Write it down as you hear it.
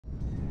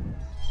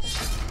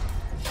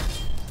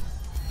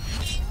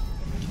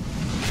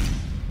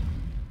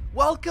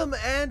Welcome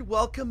and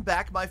welcome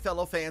back, my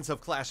fellow fans of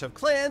Clash of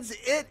Clans.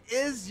 It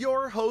is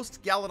your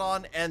host,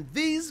 Galadon, and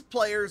these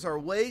players are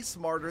way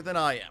smarter than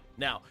I am.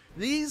 Now,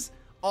 these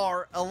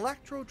are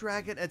Electro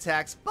Dragon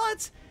attacks,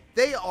 but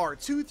they are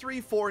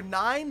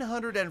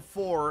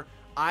 904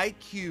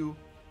 IQ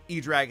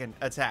E-Dragon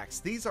attacks.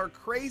 These are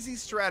crazy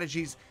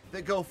strategies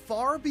that go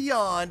far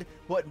beyond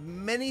what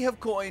many have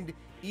coined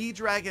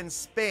E-Dragon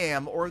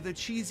spam, or the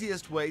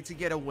cheesiest way to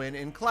get a win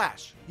in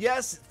Clash.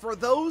 Yes, for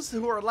those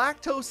who are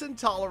lactose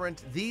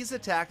intolerant, these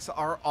attacks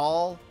are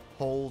all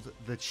hold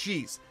the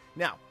cheese.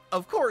 Now,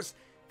 of course,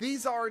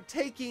 these are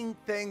taking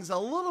things a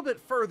little bit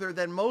further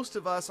than most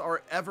of us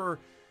are ever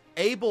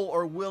able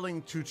or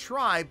willing to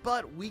try,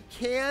 but we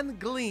can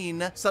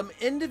glean some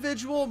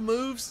individual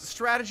moves,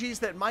 strategies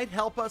that might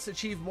help us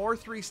achieve more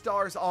 3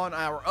 stars on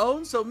our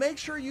own. So make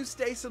sure you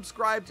stay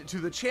subscribed to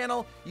the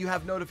channel. You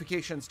have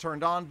notifications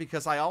turned on,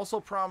 because I also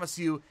promise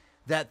you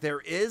that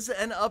there is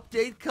an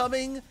update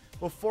coming.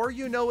 Before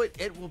you know it,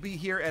 it will be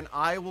here, and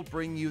I will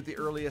bring you the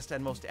earliest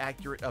and most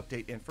accurate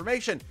update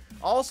information.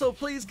 Also,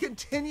 please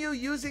continue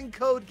using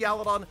code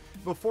Galadon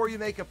before you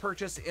make a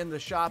purchase in the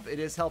shop. It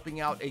is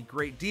helping out a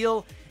great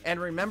deal. And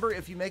remember,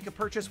 if you make a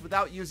purchase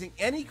without using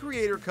any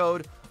creator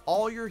code,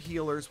 all your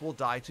healers will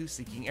die to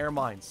Seeking Air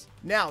Mines.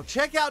 Now,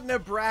 check out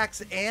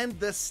Nabrax and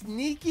the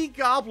sneaky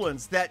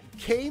goblins that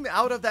came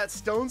out of that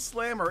Stone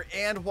Slammer,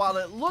 and while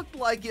it looked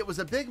like it was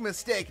a big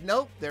mistake,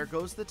 nope, there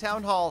goes the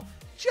Town Hall.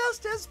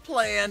 Just as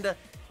planned.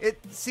 It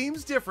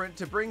seems different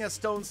to bring a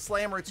Stone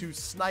Slammer to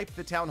snipe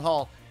the Town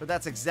Hall, but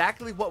that's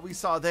exactly what we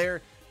saw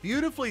there.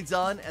 Beautifully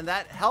done, and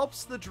that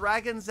helps the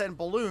dragons and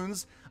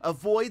balloons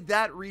avoid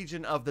that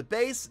region of the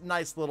base.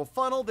 Nice little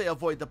funnel. They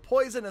avoid the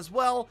poison as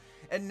well,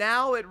 and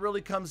now it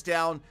really comes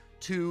down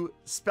to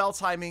spell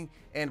timing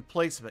and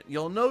placement.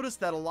 You'll notice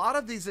that a lot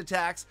of these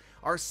attacks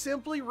are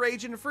simply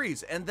rage and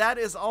freeze, and that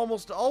is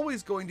almost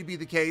always going to be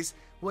the case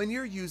when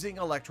you're using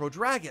Electro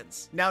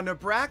Dragons. Now,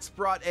 Nabrax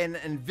brought an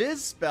Invis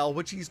spell,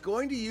 which he's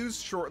going to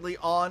use shortly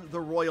on the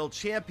Royal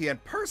Champion.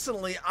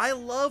 Personally, I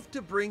love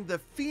to bring the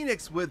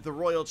Phoenix with the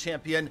Royal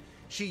Champion.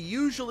 She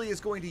usually is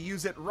going to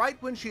use it right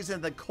when she's in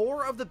the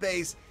core of the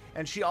base,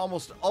 and she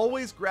almost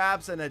always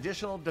grabs an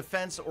additional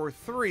defense or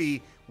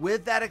 3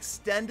 with that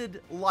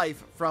extended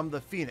life from the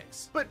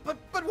Phoenix. But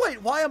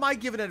wait, why am I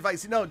giving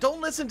advice? No,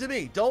 don't listen to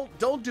me.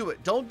 Don't do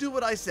it. Don't do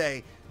what I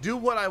say. Do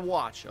what I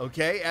watch,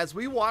 okay? As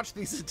we watch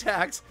these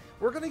attacks,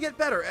 we're going to get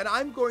better, and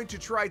I'm going to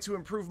try to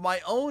improve my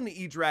own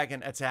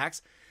E-Dragon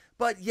attacks.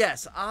 But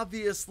yes,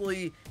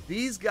 obviously,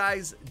 these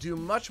guys do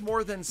much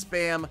more than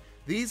spam.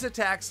 These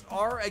attacks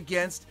are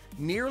against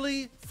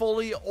nearly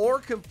fully or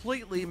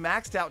completely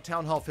maxed out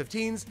Town Hall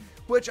 15s,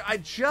 which I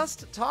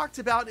just talked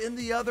about in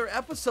the other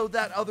episode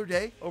that other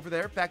day, over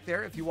there, back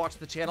there, if you watch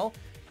the channel,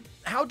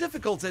 how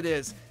difficult it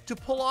is to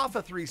pull off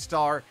a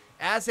 3-star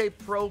as a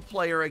pro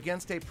player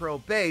against a pro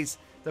base.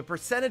 The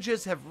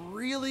percentages have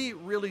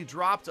really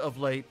dropped of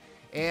late,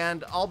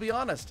 and I'll be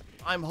honest,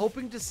 I'm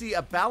hoping to see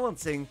a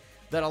balancing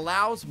that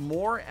allows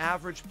more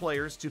average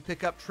players to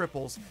pick up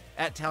triples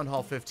at Town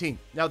Hall 15.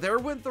 Now, there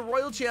went the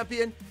Royal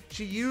Champion.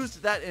 She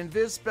used that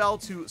Invis spell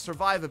to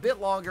survive a bit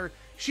longer.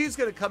 She's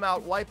going to come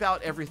out, wipe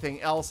out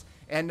everything else,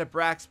 and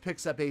Nabrax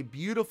picks up a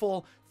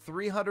beautiful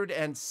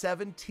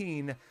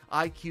 317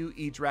 IQ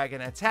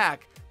E-Dragon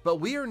attack. But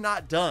we are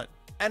not done.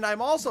 And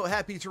I'm also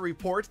happy to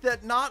report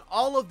that not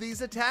all of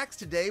these attacks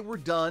today were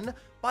done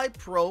by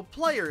pro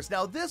players.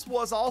 Now, this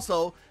was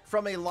also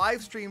from a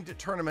live streamed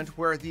tournament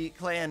where the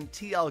clan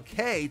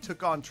TLK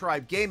took on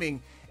Tribe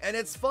Gaming, and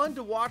it's fun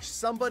to watch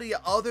somebody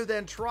other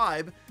than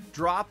Tribe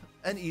drop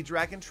an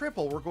E-Dragon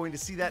triple. We're going to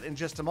see that in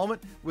just a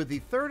moment with the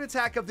third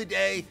attack of the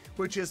day,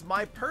 which is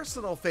my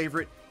personal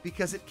favorite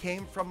because it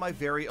came from my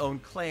very own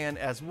clan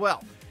as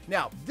well.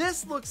 Now,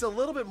 this looks a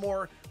little bit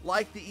more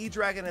like the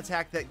E-Dragon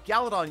attack that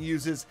Galadon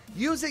uses,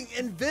 using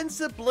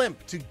Invinciblimp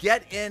to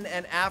get in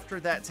and after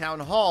that Town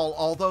Hall,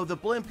 although the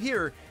blimp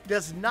here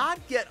does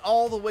not get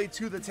all the way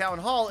to the Town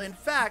Hall. In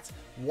fact,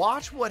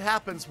 watch what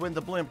happens when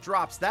the blimp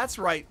drops. That's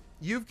right,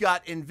 you've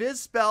got Invis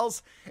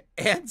spells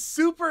and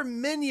super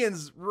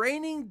minions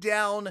raining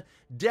down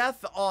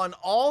death on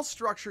all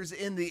structures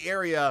in the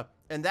area,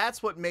 and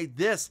that's what made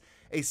this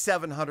a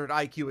 700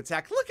 IQ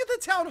attack. Look at the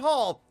Town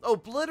Hall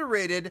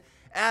obliterated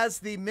as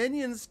the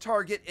minions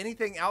target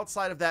anything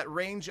outside of that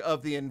range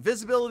of the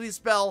invisibility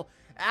spell.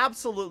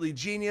 Absolutely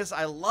genius.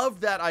 I love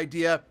that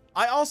idea.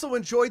 I also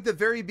enjoyed the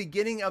very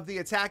beginning of the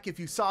attack. If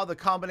you saw the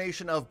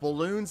combination of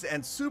balloons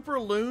and super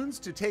loons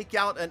to take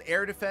out an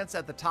air defense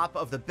at the top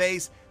of the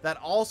base, that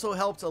also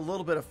helped a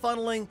little bit of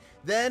funneling.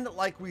 Then,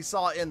 like we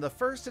saw in the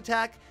first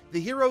attack, the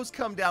heroes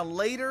come down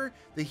later.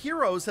 The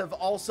heroes have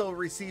also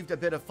received a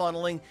bit of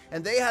funneling,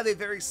 and they have a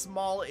very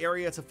small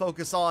area to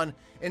focus on.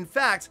 In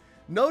fact,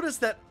 Notice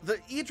that the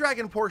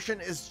E-Dragon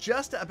portion is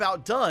just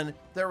about done.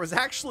 There was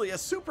actually a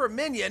super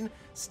minion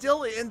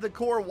still in the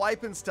core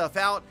wiping stuff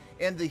out,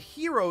 and the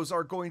heroes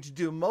are going to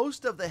do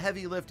most of the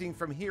heavy lifting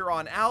from here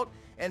on out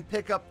and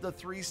pick up the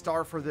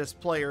 3-star for this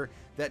player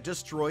that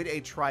destroyed a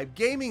Tribe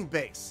Gaming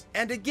base.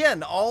 And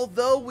again,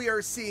 although we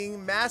are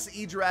seeing mass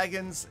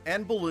E-Dragons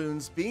and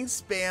balloons being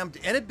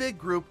spammed in a big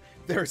group,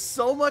 there's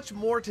so much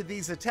more to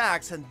these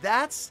attacks, and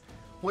that's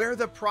where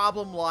the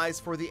problem lies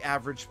for the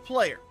average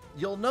player.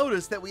 You'll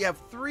notice that we have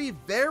 3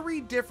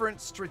 very different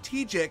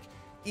strategic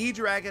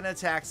E-Dragon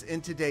attacks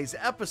in today's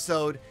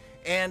episode,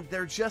 and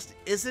there just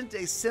isn't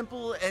a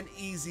simple and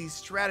easy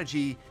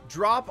strategy.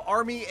 Drop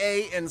Army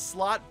A in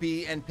slot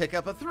B and pick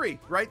up a 3,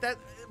 right?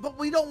 But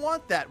we don't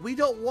want that. We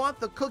don't want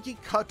the cookie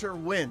cutter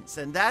wins,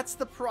 and that's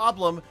the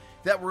problem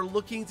that we're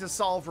looking to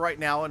solve right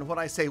now. And when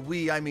I say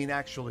we, I mean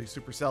actually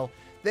Supercell.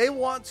 They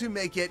want to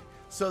make it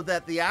so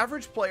that the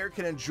average player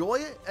can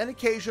enjoy an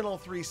occasional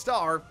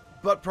 3-star,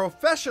 but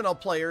professional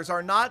players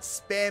are not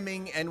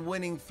spamming and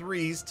winning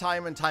 3s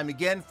time and time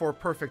again for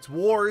perfect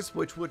wars,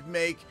 which would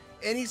make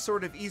any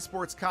sort of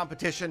esports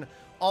competition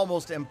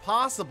almost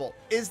impossible.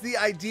 Is the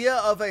idea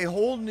of a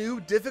whole new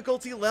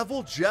difficulty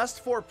level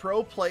just for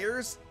pro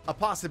players a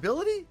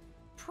possibility?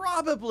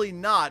 Probably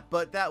not,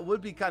 but that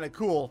would be kind of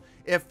cool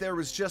if there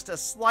was just a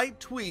slight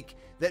tweak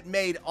that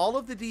made all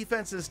of the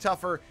defenses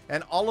tougher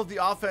and all of the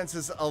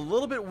offenses a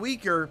little bit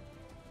weaker,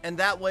 and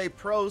that way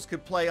pros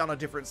could play on a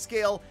different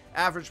scale,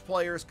 average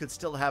players could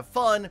still have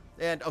fun.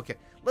 And okay,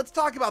 let's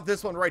talk about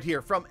this one right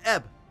here from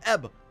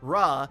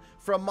Ra.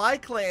 From my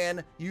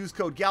clan, use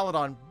code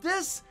Galadon.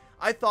 This,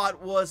 I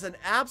thought, was an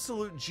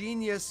absolute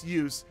genius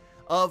use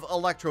of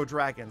Electro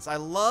Dragons. I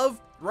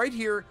love right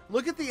here,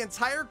 look at the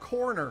entire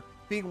corner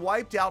being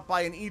wiped out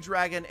by an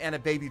E-Dragon and a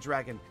baby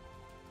dragon.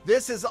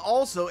 This is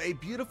also a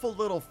beautiful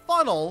little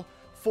funnel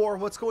for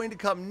what's going to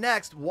come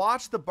next.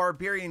 Watch the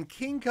Barbarian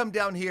King come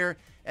down here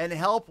and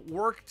help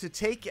work to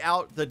take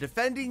out the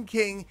defending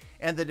king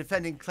and the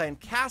defending clan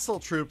castle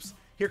troops.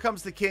 Here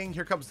comes the king,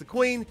 here comes the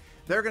queen.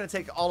 They're going to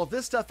take all of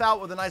this stuff out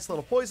with a nice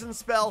little poison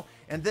spell.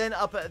 And then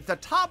up at the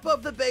top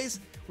of the base,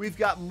 we've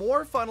got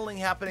more funneling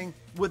happening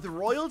with the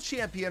royal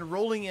champion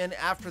rolling in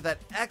after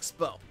that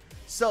expo.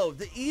 So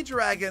the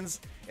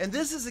E-Dragons, and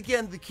this is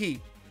again the key.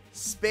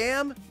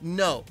 Spam,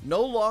 no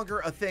longer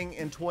a thing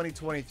in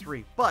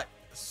 2023, but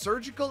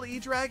surgical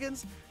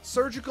E-Dragons,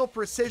 surgical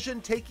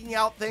precision, taking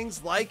out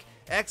things like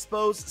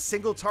expos,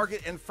 single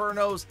target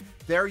infernos.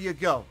 There you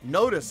go.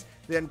 Notice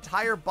the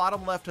entire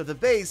bottom left of the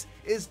base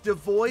is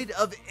devoid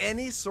of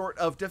any sort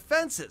of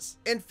defenses.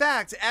 In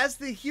fact, as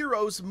the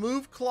heroes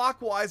move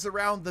clockwise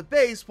around the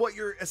base, what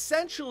you're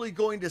essentially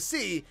going to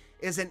see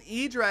is an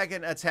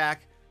E-Dragon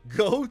attack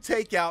go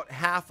take out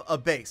half a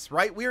base,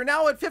 right? We are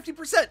now at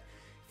 50%.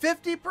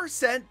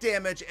 50%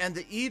 damage, and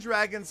the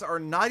E-Dragons are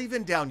not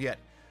even down yet.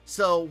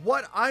 So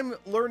what I'm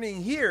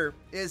learning here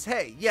is,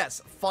 hey,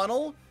 yes,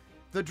 funnel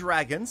the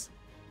dragons,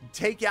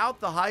 take out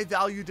the high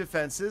value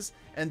defenses,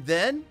 and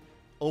then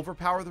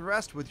overpower the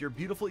rest with your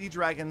beautiful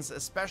E-Dragons,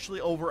 especially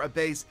over a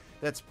base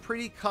that's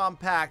pretty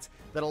compact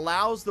that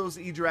allows those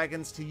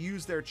E-Dragons to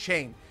use their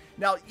chain.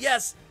 Now,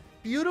 yes,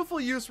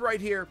 beautiful use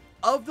right here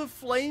of the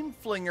Flame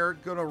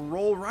Flinger, gonna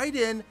roll right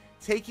in,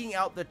 taking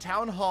out the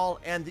Town Hall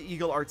and the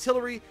Eagle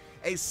Artillery.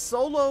 A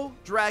solo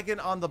dragon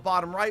on the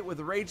bottom right with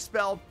a rage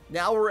spell.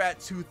 Now we're at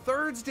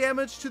 2/3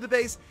 damage to the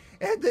base,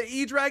 and the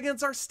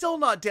E-Dragons are still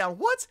not down.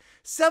 What?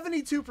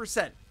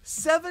 72%.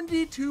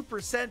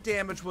 72%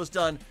 damage was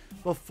done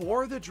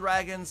before the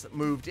dragons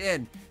moved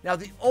in. Now,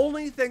 the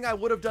only thing I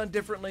would have done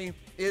differently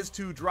is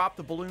to drop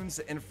the balloons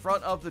in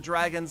front of the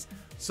dragons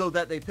so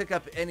that they pick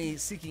up any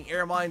seeking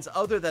air mines.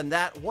 Other than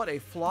that, what a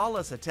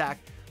flawless attack.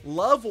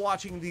 Love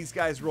watching these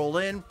guys roll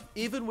in,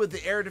 even with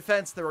the air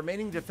defense, the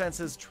remaining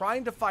defenses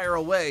trying to fire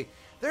away.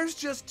 There's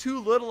just too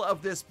little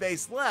of this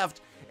base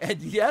left.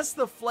 And yes,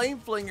 the Flame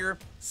Flinger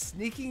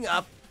sneaking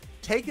up,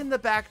 taking the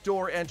back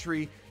door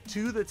entry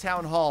to the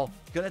Town Hall,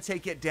 gonna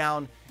take it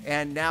down.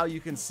 And now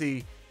you can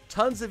see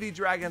tons of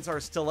E-Dragons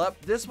are still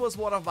up. This was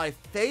one of my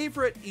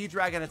favorite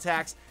E-Dragon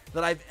attacks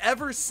that I've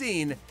ever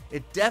seen.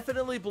 It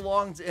definitely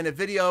belonged in a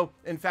video.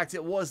 In fact,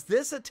 it was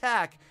this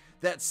attack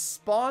that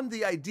spawned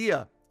the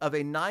idea of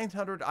a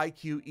 900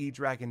 IQ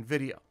E-Dragon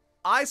video.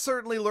 I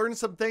certainly learned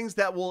some things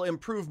that will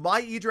improve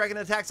my E-Dragon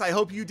attacks. I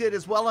hope you did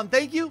as well. And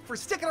thank you for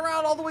sticking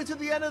around all the way to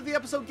the end of the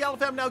episode.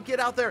 Galafam, now get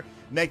out there.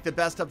 Make the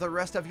best of the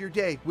rest of your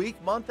day,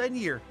 week, month, and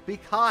year. Be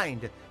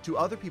kind to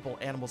other people,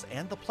 animals,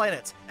 and the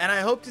planet. And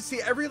I hope to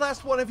see every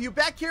last one of you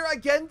back here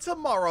again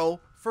tomorrow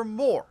for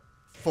more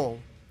full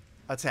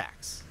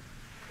attacks.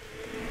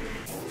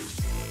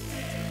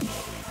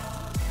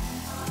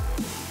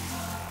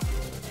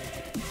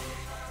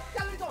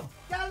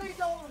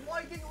 Galadon,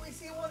 why didn't we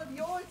see one of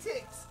your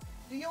ticks?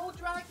 Do your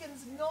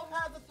dragons not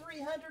have a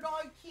 300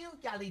 IQ,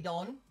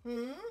 Galadon?